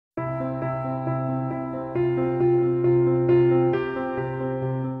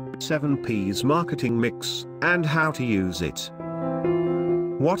7 P's marketing mix, and how to use it.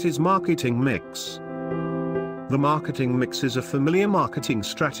 What is marketing mix? The marketing mix is a familiar marketing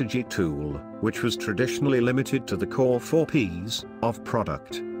strategy tool, which was traditionally limited to the core 4 P's of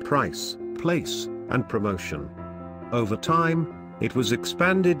product, price, place, and promotion. Over time, it was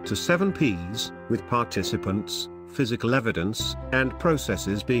expanded to 7 P's, with participants, physical evidence, and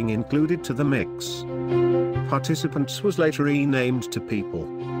processes being included to the mix. Participants was later renamed to people.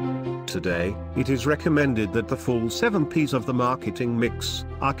 Today, it is recommended that the full 7 P's of the marketing mix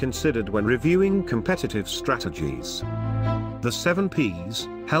are considered when reviewing competitive strategies. The 7 P's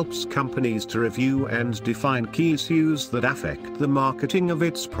helps companies to review and define key issues that affect the marketing of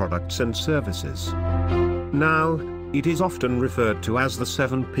its products and services. Now, it is often referred to as the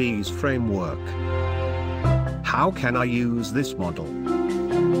 7 P's framework. How can I use this model?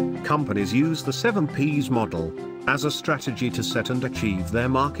 Companies use the 7 P's model as a strategy to set and achieve their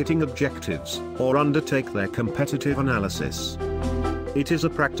marketing objectives, or undertake their competitive analysis. It is a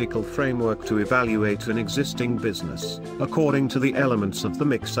practical framework to evaluate an existing business, according to the elements of the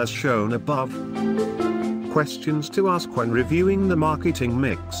mix as shown above. Questions to ask when reviewing the marketing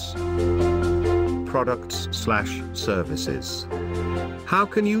mix. Products/services. How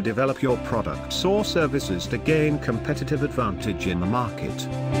can you develop your products or services to gain competitive advantage in the market?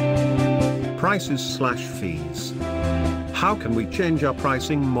 Prices/fees. How can we change our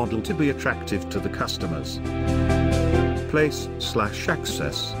pricing model to be attractive to the customers?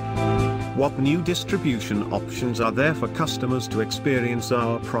 Place/access. What new distribution options are there for customers to experience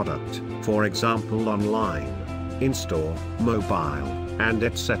our product, for example online, in-store, mobile, and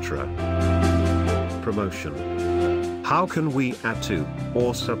etc. Promotion. How can we add to,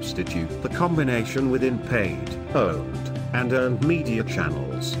 or substitute the combination within paid, owned, and earned media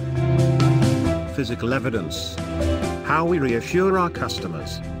channels? Physical evidence. How we reassure our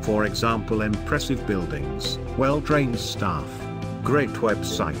customers, for example impressive buildings, well-trained staff, great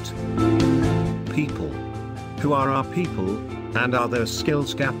website. People. Who are our people, and are there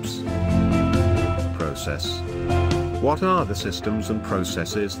skills gaps? Process. What are the systems and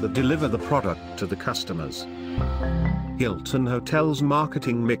processes that deliver the product to the customers? Hilton Hotels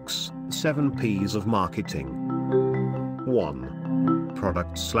Marketing Mix, 7 P's of Marketing. 1.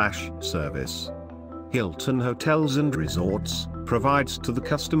 Product/service. Hilton Hotels and Resorts provides to the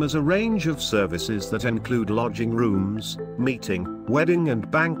customers a range of services that include lodging rooms, meeting, wedding and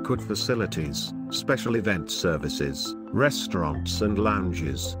banquet facilities, special event services, restaurants and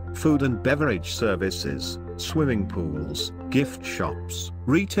lounges, food and beverage services, swimming pools, gift shops,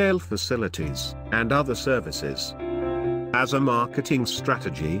 retail facilities, and other services. As a marketing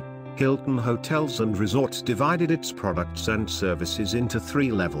strategy, Hilton Hotels and Resorts divided its products and services into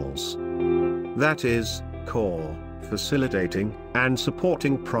 3 levels. That is, core, facilitating, and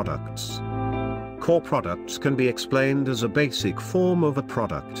supporting products. Core products can be explained as a basic form of a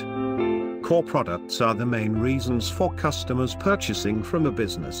product. Core products are the main reasons for customers purchasing from a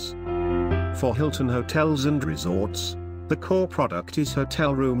business. For Hilton Hotels and Resorts, the core product is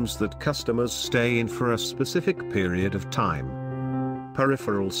hotel rooms that customers stay in for a specific period of time.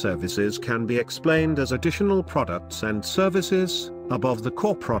 Peripheral services can be explained as additional products and services, above the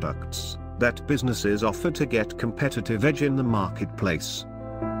core products, that businesses offer to get competitive edge in the marketplace.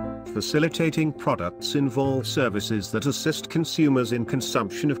 Facilitating products involve services that assist consumers in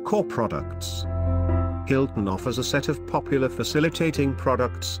consumption of core products. Hilton offers a set of popular facilitating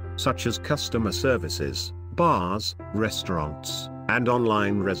products, such as customer services, bars, restaurants, and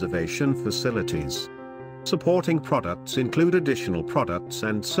online reservation facilities. Supporting products include additional products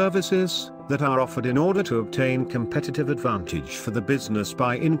and services that are offered in order to obtain competitive advantage for the business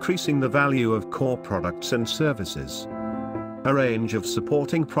by increasing the value of core products and services. A range of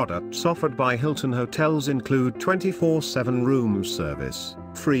supporting products offered by Hilton Hotels include 24/7 room service,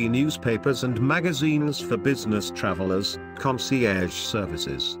 free newspapers and magazines for business travelers, concierge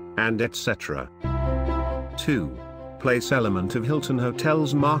services, and etc. 2. Place element of Hilton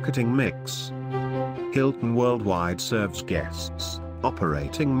Hotels marketing mix. Hilton Worldwide serves guests,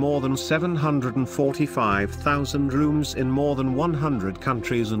 operating more than 745,000 rooms in more than 100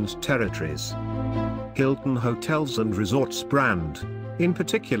 countries and territories. Hilton Hotels and Resorts brand, in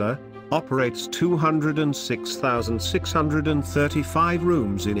particular, operates 206,635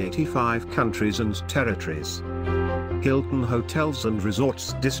 rooms in 85 countries and territories. Hilton Hotels and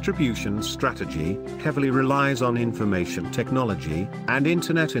Resorts distribution strategy heavily relies on information technology and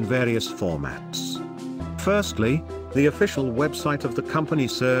internet in various formats. Firstly, The official website of the company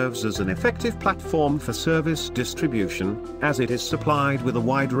serves as an effective platform for service distribution, as it is supplied with a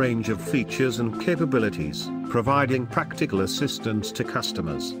wide range of features and capabilities, providing practical assistance to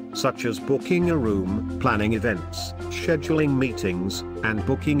customers, such as booking a room, planning events, scheduling meetings, and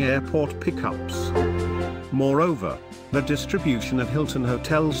booking airport pickups. Moreover, the distribution of Hilton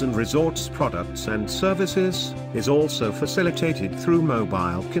Hotels and Resorts products and services is also facilitated through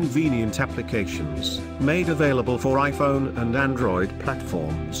mobile convenient applications made available for iPhone and Android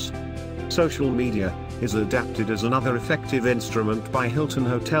platforms. Social media is adapted as another effective instrument by Hilton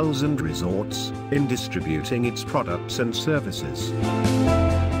Hotels and Resorts in distributing its products and services.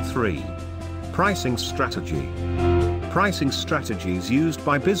 3. Pricing strategy. Pricing strategies used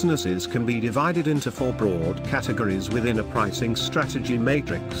by businesses can be divided into 4 broad categories within a pricing strategy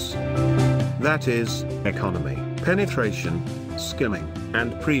matrix. That is, economy, penetration, skimming,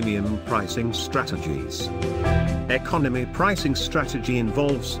 and premium pricing strategies. Economy pricing strategy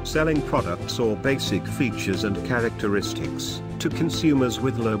involves selling products or basic features and characteristics to consumers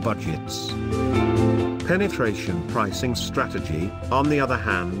with low budgets. Penetration pricing strategy, on the other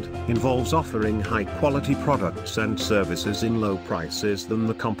hand, involves offering high-quality products and services in low prices than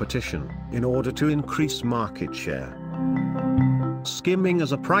the competition, in order to increase market share. Skimming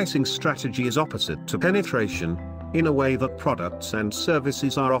as a pricing strategy is opposite to penetration, in a way that products and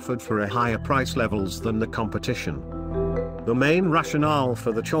services are offered for a higher price levels than the competition. The main rationale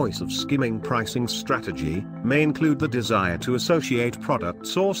for the choice of skimming pricing strategy may include the desire to associate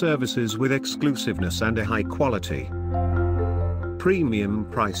products or services with exclusiveness and a high quality. Premium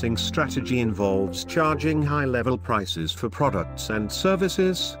pricing strategy involves charging high-level prices for products and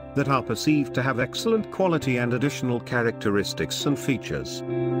services that are perceived to have excellent quality and additional characteristics and features.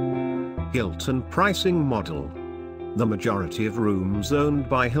 Hilton pricing model. The majority of rooms owned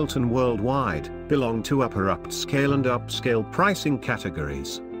by Hilton worldwide belong to upper upscale and upscale pricing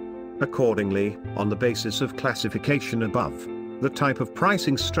categories. Accordingly, on the basis of classification above, the type of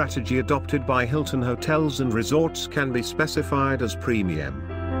pricing strategy adopted by Hilton Hotels and Resorts can be specified as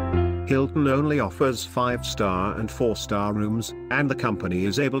premium. Hilton only offers 5-star and 4-star rooms, and the company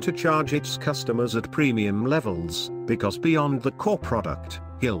is able to charge its customers at premium levels, because beyond the core product,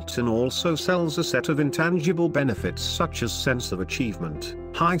 Hilton also sells a set of intangible benefits such as sense of achievement,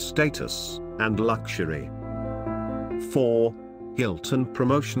 high status, and luxury. 4. Hilton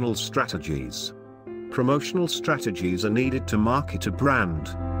promotional strategies. Promotional strategies are needed to market a brand.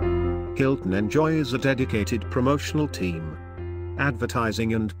 Hilton enjoys a dedicated promotional team.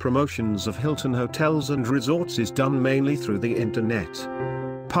 Advertising and promotions of Hilton Hotels and Resorts is done mainly through the internet.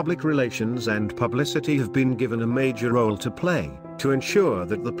 Public relations and publicity have been given a major role to play to ensure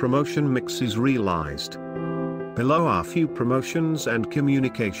that the promotion mix is realized. Below are few promotions and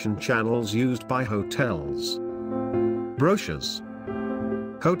communication channels used by hotels. Brochures,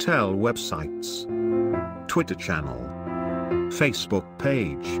 hotel websites, Twitter channel, Facebook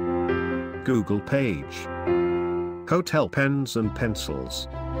page, Google page, hotel pens and pencils,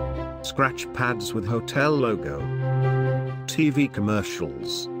 scratch pads with hotel logo, TV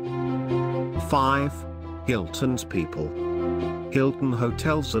commercials. 5. Hilton's people. Hilton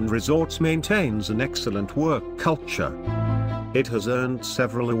Hotels and Resorts maintains an excellent work culture. It has earned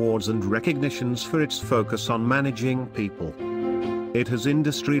several awards and recognitions for its focus on managing people. It has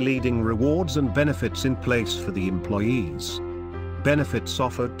industry-leading rewards and benefits in place for the employees. Benefits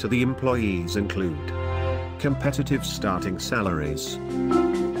offered to the employees include competitive starting salaries,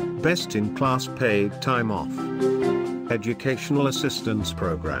 best-in-class paid time off, educational assistance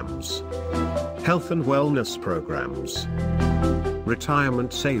programs, health and wellness programs,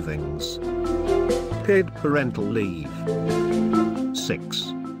 retirement savings, paid parental leave.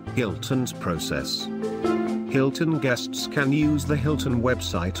 6. Hilton's process. Hilton guests can use the Hilton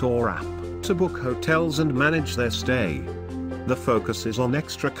website or app to book hotels and manage their stay. The focus is on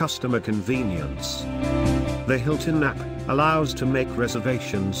extra customer convenience. The Hilton app allows to make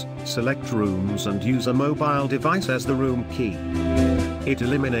reservations, select rooms and use a mobile device as the room key. It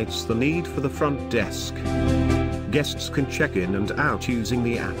eliminates the need for the front desk. Guests can check in and out using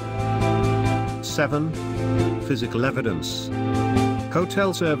the app. 7. Physical evidence.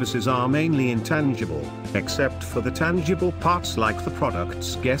 Hotel services are mainly intangible, except for the tangible parts like the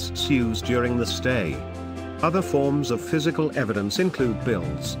products guests use during the stay. Other forms of physical evidence include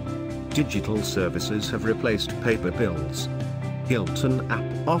bills. Digital services have replaced paper bills. Hilton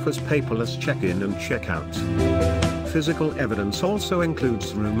app offers paperless check-in and check-out. Physical evidence also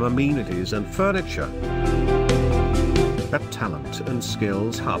includes room amenities and furniture. At Talent and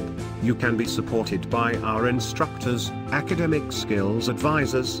Skills Hub, you can be supported by our instructors, academic skills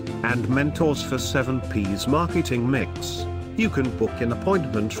advisors, and mentors for 7P's marketing mix. You can book an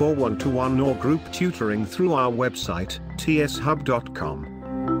appointment for one-to-one or group tutoring through our website, tshub.com.